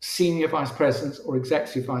 senior vice presidents or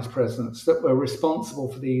executive vice presidents that were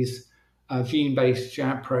responsible for these gene-based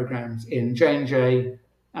jab programs in J&J,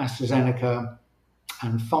 AstraZeneca,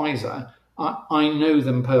 and Pfizer, I know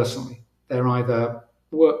them personally. They're either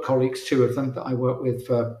work colleagues, 2 of them that I work with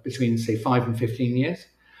for between, say, 5 and 15 years.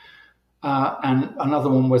 And another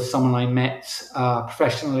one was someone I met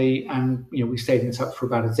professionally, and we stayed in touch for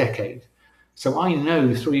about a decade. So I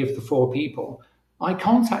know 3 of the 4 people. I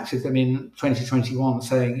contacted them in 2021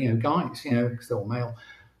 saying, guys, because they're all male,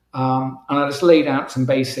 and I just laid out some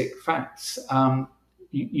basic facts. I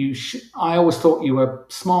always thought you were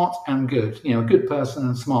smart and good, a good person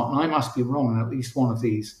and smart, and I must be wrong on at least one of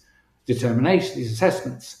these determinations, these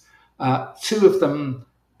assessments. 2 of them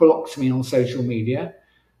blocked me on social media,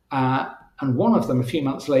 and one of them, a few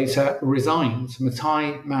months later, resigned.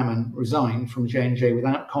 Mathai Mammen resigned from J&J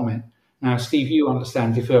without comment. Now, Steve, you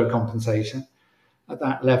understand deferred compensation. At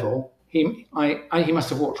that level, he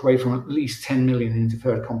must have walked away from at least 10 million in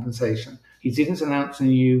deferred compensation. He didn't announce a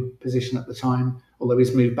new position at the time, although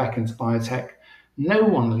he's moved back into biotech. No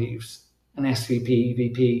one leaves an SVP,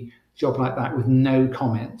 VP job like that with no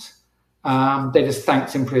comment. They just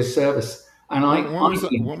thanked him for his service. And when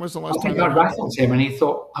was the last time I rattled him, and he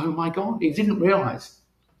thought, oh my God, he didn't realize.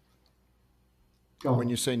 When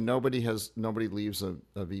you say nobody leaves a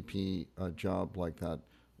VP job like that,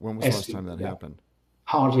 when was the last time that happened?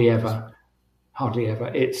 Hardly ever.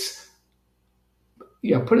 It's,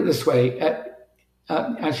 put it this way,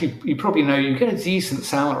 as you probably know, you get a decent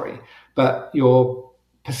salary, but your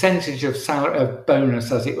percentage of salary, of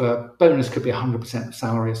bonus, as it were, bonus could be 100% of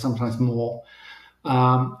salary, or sometimes more.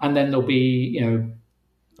 And then there'll be,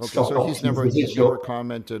 stock so options. He's never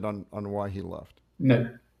commented on why he left. No,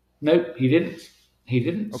 he didn't.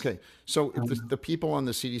 Okay, so if the people on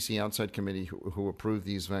the CDC outside committee who approve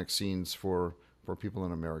these vaccines for people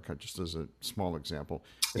in America, just as a small example,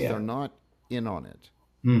 if they're not in on it,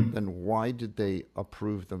 then why did they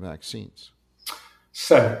approve the vaccines?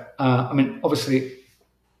 So, obviously,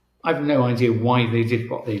 I have no idea why they did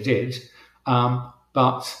what they did,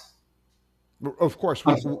 but of course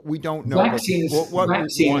we don't know. Vaccines,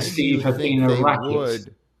 Steve, have been a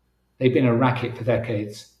racket. They've been a racket for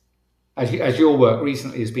decades. As your work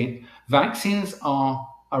recently has been, vaccines are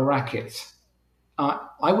a racket.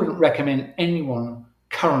 I wouldn't recommend anyone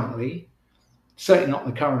currently, certainly not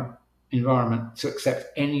in the current environment, to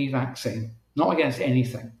accept any vaccine, not against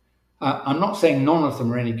anything. I'm not saying none of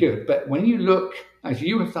them are any good, but when you look as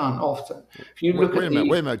you have done often, if you look Wait at a minute.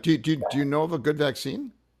 Wait a minute. Do you know of a good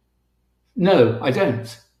vaccine? No, I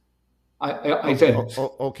don't. I don't.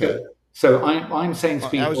 Okay. So I'm saying to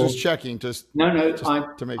people. I was just checking, to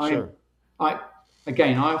make sure. I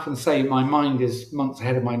often say my mind is months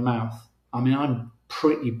ahead of my mouth. I mean, I'm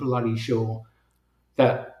pretty bloody sure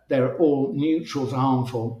that they're all neutral to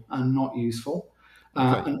harmful and not useful.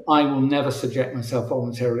 And I will never subject myself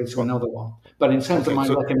voluntarily to another one. But in terms of my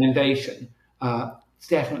recommendation,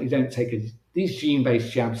 definitely don't take these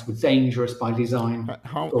gene-based jabs were dangerous by design.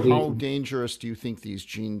 How dangerous do you think these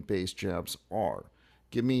gene-based jabs are?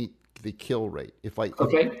 Give me the kill rate. If I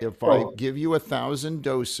give you 1,000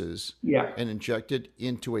 doses and inject it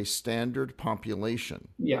into a standard population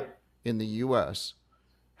in the U.S.,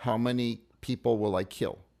 how many people will I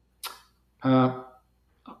kill?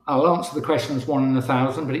 I'll answer the question as 1 in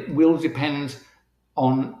 1,000, but it will depend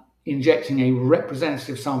on injecting a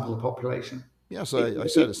representative sample of population. Yes, I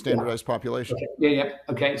said a standardized population.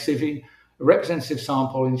 Okay. So if a representative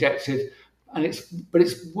sample injected, and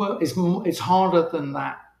it's harder than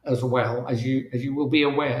that as well, as you will be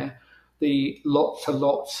aware. The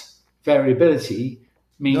lot-to-lot variability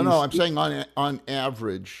means. No, I'm saying on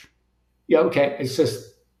average. Yeah, okay. It's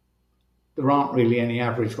just there aren't really any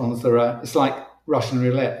average ones. It's like Russian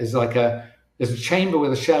roulette. There's a chamber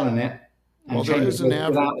with a shell in it. Well, there is an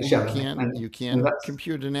average. You can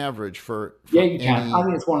compute an average for you can. I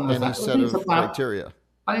think it's 1 in 1,000. Any set of criteria.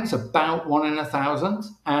 I think it's about 1 in 1,000.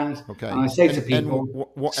 And I say to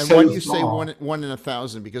people, and why do you say 1 in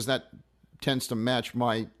 1,000? Because that tends to match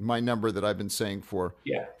my number that I've been saying for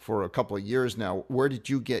a couple of years now. Where did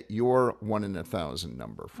you get your 1 in 1,000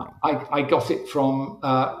 number from? I got it from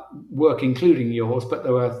work, including yours, but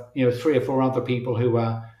there were 3 or 4 other people who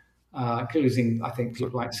were, including I think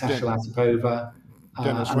people like Sasha Latipova,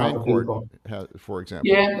 Dennis Rancourt, for example.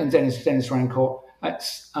 Yeah, and Dennis Rancourt.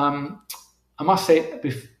 That's I must say,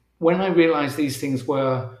 when I realized these things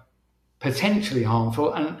were potentially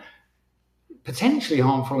harmful and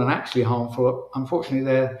actually harmful, unfortunately,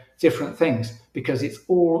 they're different things because it's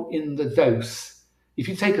all in the dose. If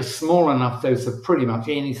you take a small enough dose of pretty much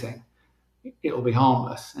anything, it'll be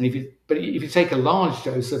harmless. And if you take a large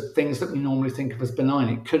dose of things that we normally think of as benign,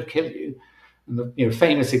 it could kill you. And the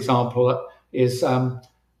famous example is,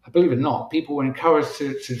 believe it or not, people were encouraged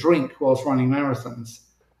to drink whilst running marathons.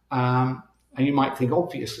 And you might think,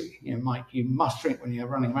 obviously, Mike, you must drink when you're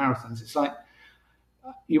running marathons. It's like,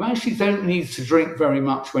 you actually don't need to drink very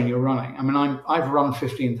much when you're running. I mean, I've run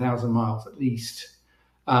 15,000 miles at least.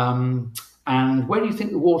 And where do you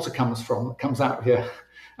think the water comes from that comes out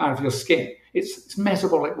of your skin? It's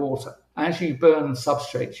metabolic water. As you burn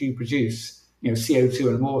substrates, you produce CO2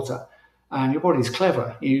 and water. And your body's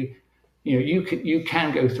clever. You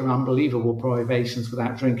can go through unbelievable privations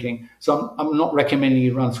without drinking. So I'm not recommending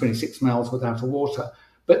you run 26 miles without water.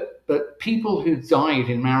 But people who died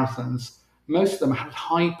in marathons, most of them had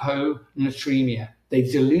hyponatremia. They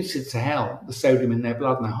diluted to hell the sodium in their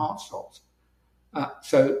blood and their heart stopped.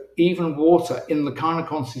 So even water in the kind of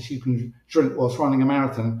quantities you can drink whilst running a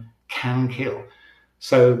marathon can kill.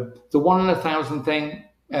 So the 1 in 1,000 thing,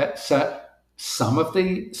 some of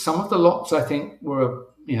the lots I think were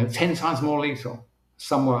 10 times more lethal.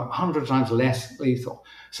 Some were 100 times less lethal.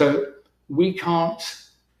 So we can't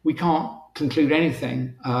conclude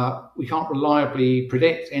anything. We can't reliably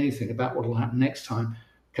predict anything about what will happen next time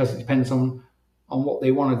because it depends on what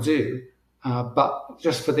they want to do. But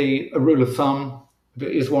just for a rule of thumb, it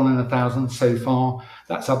is 1 in 1,000 so far.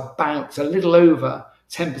 That's about a little over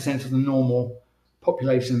 10% of the normal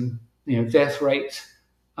population, death rate.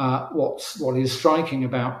 What is striking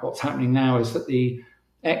about what's happening now is that the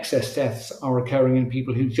excess deaths are occurring in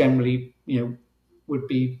people who generally, would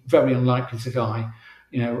be very unlikely to die.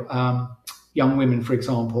 Young women, for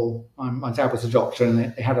example. My dad was a doctor,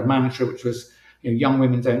 and they had a mantra which was, young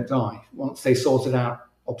women don't die. Once they sorted out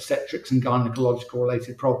obstetrics and gynecological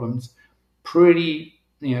related problems, pretty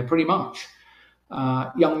much.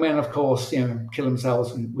 Young men, of course, kill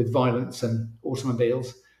themselves with violence and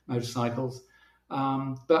automobiles, motorcycles.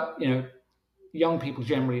 But young people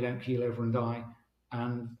generally don't keel over and die.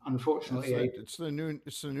 And unfortunately, it's the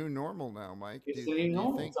new normal now, Mike. It's the new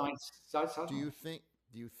normal. Do you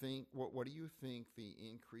think what do you think the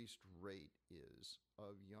increased rate is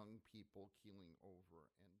of young people keeling over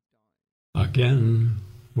and dying? Again,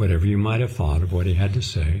 whatever you might have thought of what he had to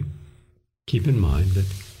say, keep in mind that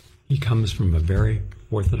he comes from a very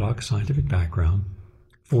orthodox scientific background,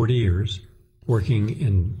 40 years working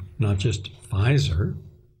in not just Pfizer,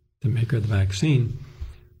 the maker of the vaccine,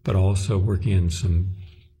 but also working in some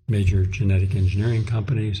major genetic engineering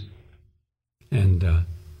companies. And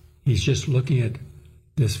he's just looking at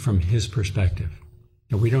this from his perspective.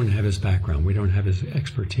 Now, we don't have his background. We don't have his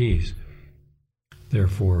expertise.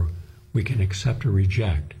 Therefore, we can accept or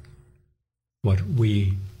reject what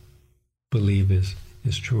we believe is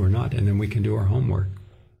true or not, and then we can do our homework.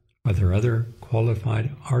 Are there other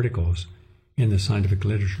qualified articles in the scientific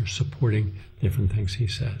literature supporting different things he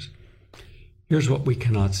says? Here's what we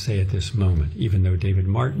cannot say at this moment, even though Dr.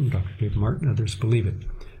 David Martin, others believe it.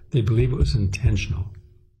 They believe it was intentional.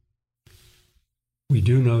 We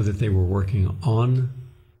do know that they were working on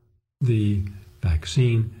the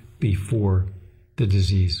vaccine before the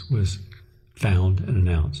disease was found and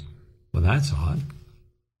announced. Well, that's odd.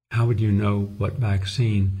 How would you know what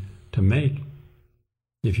vaccine to make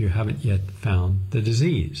if you haven't yet found the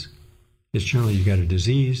disease? It's generally you got a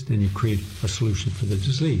disease, then you create a solution for the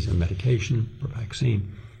disease, a medication or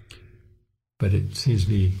vaccine. But it seems to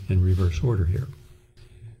be in reverse order here.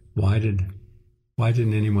 Why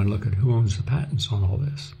didn't anyone look at who owns the patents on all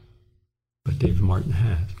this? But David Martin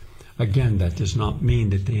has. Again, that does not mean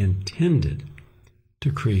that they intended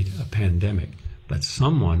to create a pandemic, but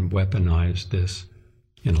someone weaponized this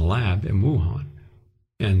in a lab in Wuhan.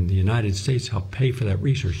 And the United States helped pay for that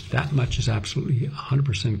research. That much is absolutely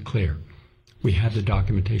 100% clear. We had the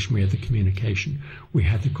documentation, we had the communication, we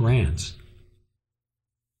had the grants.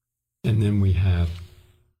 And then we have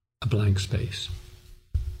a blank space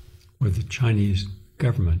where the Chinese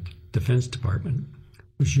government, Defense Department,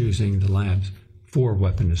 was using the labs for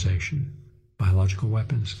weaponization, biological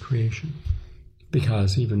weapons creation.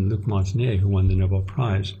 Because even Luc Montagnier, who won the Nobel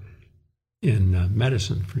Prize in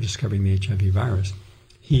medicine for discovering the HIV virus,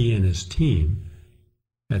 he and his team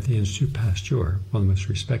at the Institut Pasteur, one of the most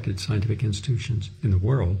respected scientific institutions in the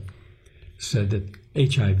world, said that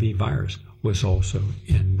HIV virus was also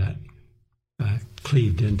in that,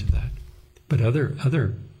 cleaved into that. But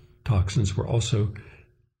other toxins were also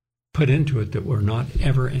put into it that were not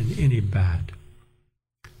ever in any bat.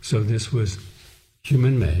 So this was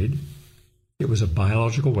human-made. It was a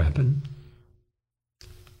biological weapon.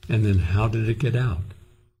 And then how did it get out?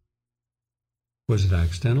 Was it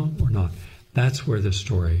accidental or not? That's where the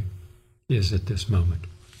story is at this moment.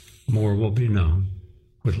 More will be known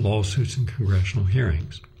with lawsuits and congressional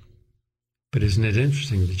hearings. But isn't it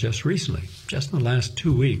interesting that just recently, just in the last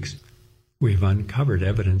 2 weeks, we've uncovered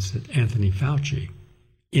evidence that Anthony Fauci,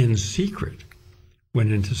 in secret,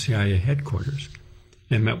 went into CIA headquarters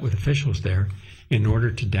and met with officials there in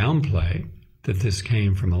order to downplay that this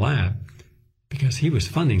came from a lab, because he was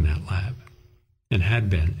funding that lab and had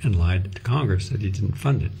been, and lied to Congress that he didn't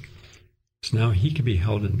fund it. So now he could be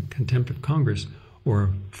held in contempt of Congress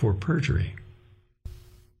or for perjury.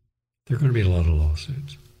 There are going to be a lot of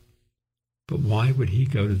lawsuits. But why would he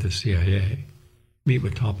go to the CIA, meet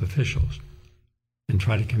with top officials, and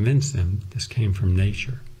try to convince them this came from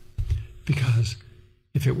nature? Because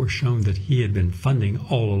if it were shown that he had been funding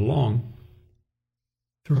all along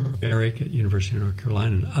through Eric at University of North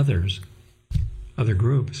Carolina and others, other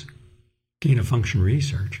groups, gain-of-function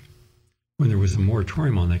research, when there was a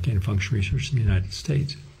moratorium on that gain-of-function research in the United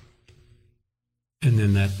States, and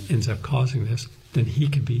then that ends up causing this, then he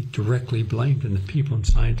could be directly blamed, and the people and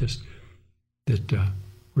scientists that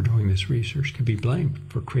were doing this research could be blamed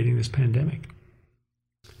for creating this pandemic.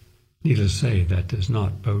 Needless to say, that does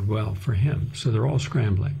not bode well for him, so they're all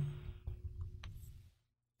scrambling.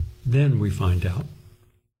 Then we find out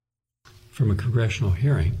from a congressional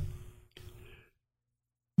hearing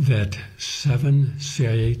that 7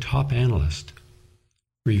 CIA top analysts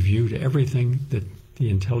reviewed everything that the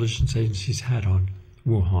intelligence agencies had on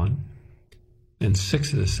Wuhan, and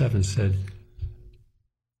 6 of the 7 said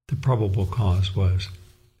the probable cause was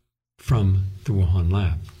from the Wuhan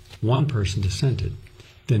lab. One person dissented.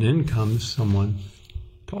 Then in comes someone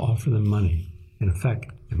to offer them money. In effect,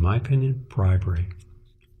 in my opinion, bribery.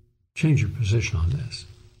 Change your position on this.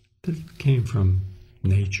 That it came from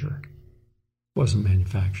nature. Wasn't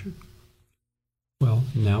manufactured. Well,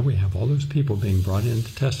 now we have all those people being brought in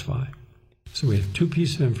to testify. So we have 2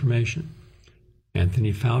 pieces of information.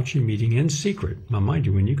 Anthony Fauci meeting in secret. Now, mind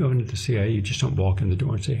you, when you go into the CIA, you just don't walk in the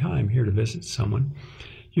door and say, "Hi, I'm here to visit someone."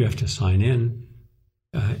 You have to sign in.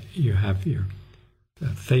 You have your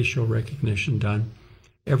facial recognition done.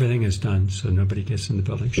 Everything is done so nobody gets in the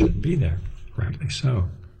building, shouldn't be there. Rightly so.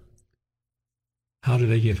 How do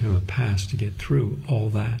they give him a pass to get through all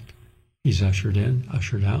that? He's ushered in,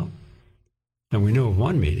 ushered out. And we know of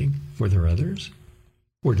one meeting. Were there others?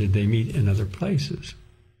 Or did they meet in other places?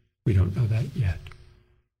 We don't know that yet.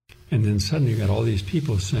 And then suddenly you got all these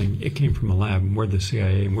people saying it came from a lab, and we're the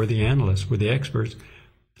CIA, and we're the analysts, we're the experts.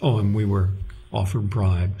 Oh, and we were offered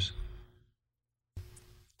bribes.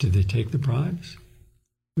 Did they take the bribes?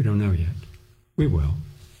 We don't know yet. We will.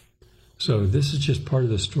 So this is just part of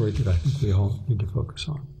the story that I think we all need to focus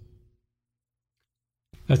on.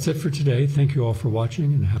 That's it for today. Thank you all for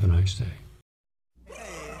watching, and have a nice day.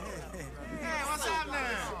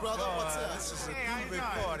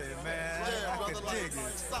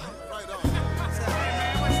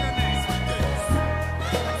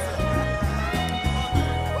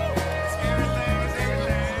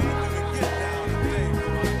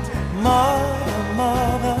 Mother,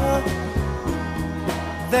 mother,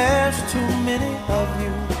 there's too many of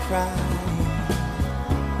you crying.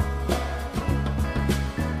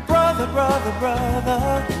 Brother, brother,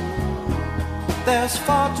 brother, there's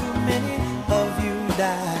far too many of you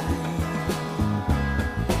dying.